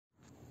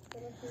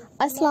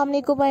Assalamu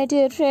alaikum my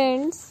dear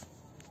friends.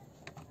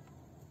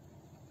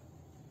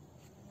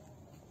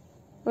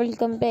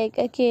 Welcome back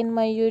again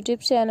my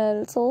YouTube channel.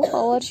 So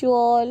how are you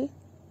all?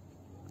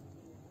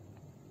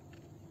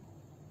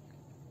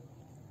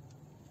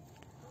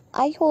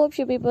 I hope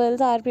you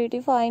people are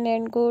pretty fine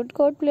and good.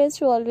 God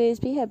bless you,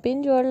 always be happy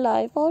in your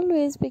life.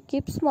 Always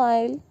keep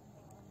smile.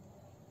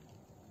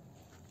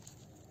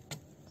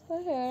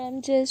 So here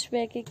I'm just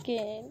back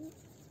again.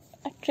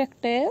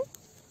 Attractive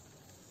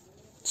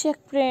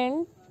check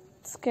print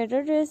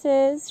skater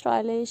dresses,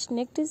 stylish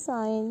neck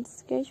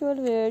designs,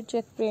 casual wear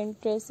check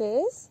print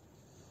dresses,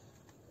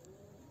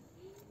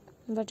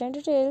 button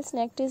details,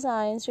 neck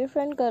designs,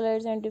 different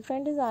colors and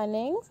different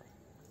designings.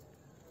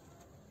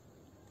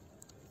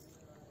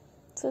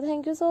 So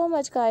thank you so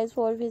much guys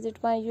for visit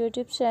my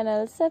YouTube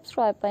channel,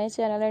 subscribe my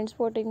channel and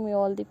supporting me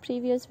all the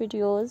previous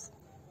videos.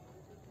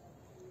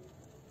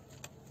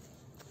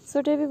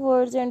 So dear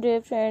viewers and dear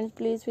friends,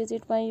 please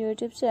visit my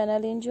YouTube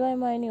channel, enjoy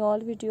my new all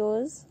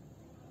videos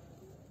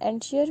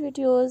and share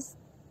videos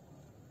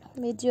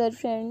with your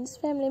friends,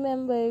 family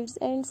members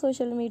and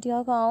social media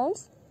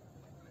accounts.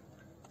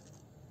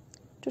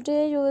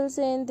 Today you will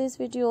see in these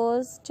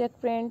videos check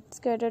print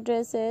skater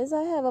dresses.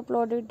 I have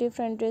uploaded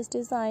different dress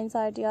designs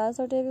ideas.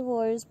 So dear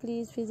viewers,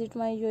 please visit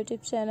my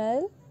YouTube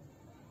channel,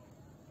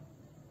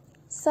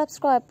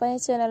 subscribe my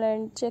channel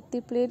and check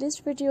the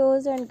playlist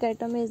videos and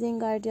get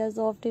amazing ideas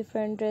of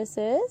different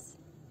dresses.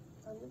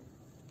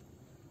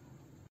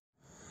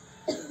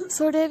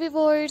 So dear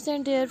viewers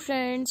and dear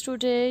friends,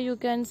 today you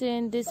can see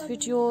in these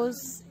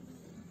videos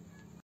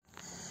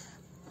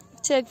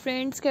check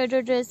print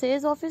skater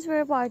dresses, office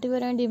wear, party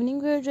wear and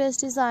evening wear dress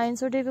design.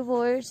 So dear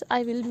viewers,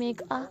 I will make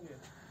a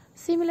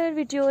similar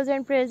videos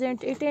and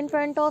present it in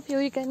front of you.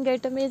 You can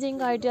get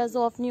amazing ideas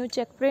of new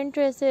check print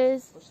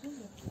dresses,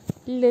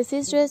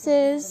 laces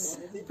dresses,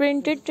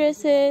 printed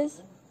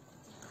dresses.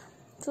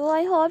 So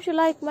I hope you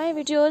like my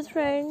videos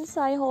friends.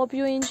 I hope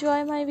you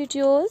enjoy my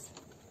videos.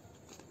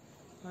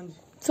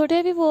 So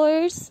dear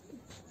viewers,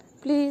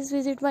 please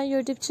visit my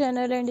YouTube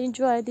channel and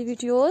enjoy the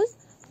videos.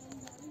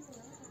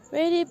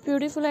 Very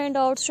beautiful and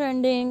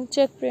outstanding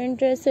check print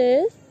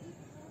dresses.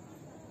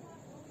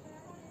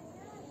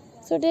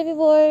 So dear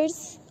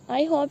viewers,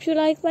 I hope you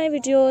like my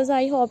videos.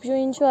 I hope you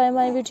enjoy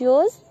my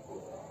videos.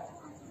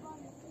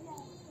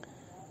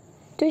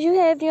 Do you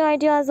have new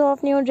ideas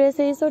of new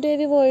dresses? So dear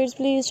viewers,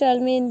 please tell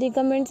me in the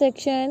comment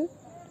section.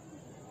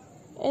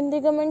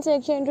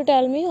 To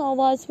tell me how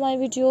was my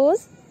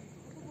videos.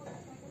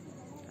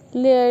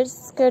 Layers,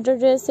 skater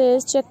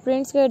dresses, check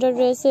print skater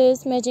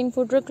dresses, matching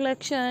footwear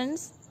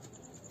collections.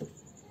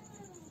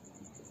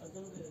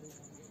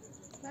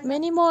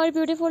 Many more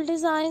beautiful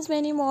designs,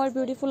 many more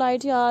beautiful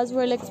ideas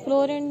we'll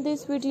explore in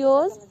these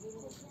videos.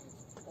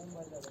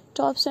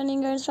 Top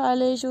stunning and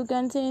stylish you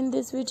can see in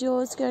this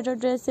video skater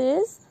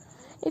dresses.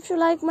 If you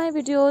like my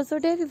videos, so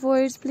dear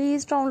viewers,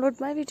 please download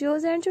my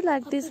videos and you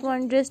like this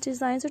one dress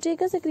design, so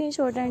take a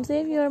screenshot and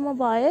save your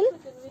mobile.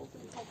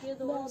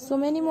 So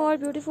many more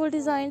beautiful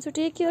designs, so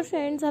take care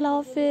friends.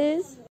 Allah Hafiz.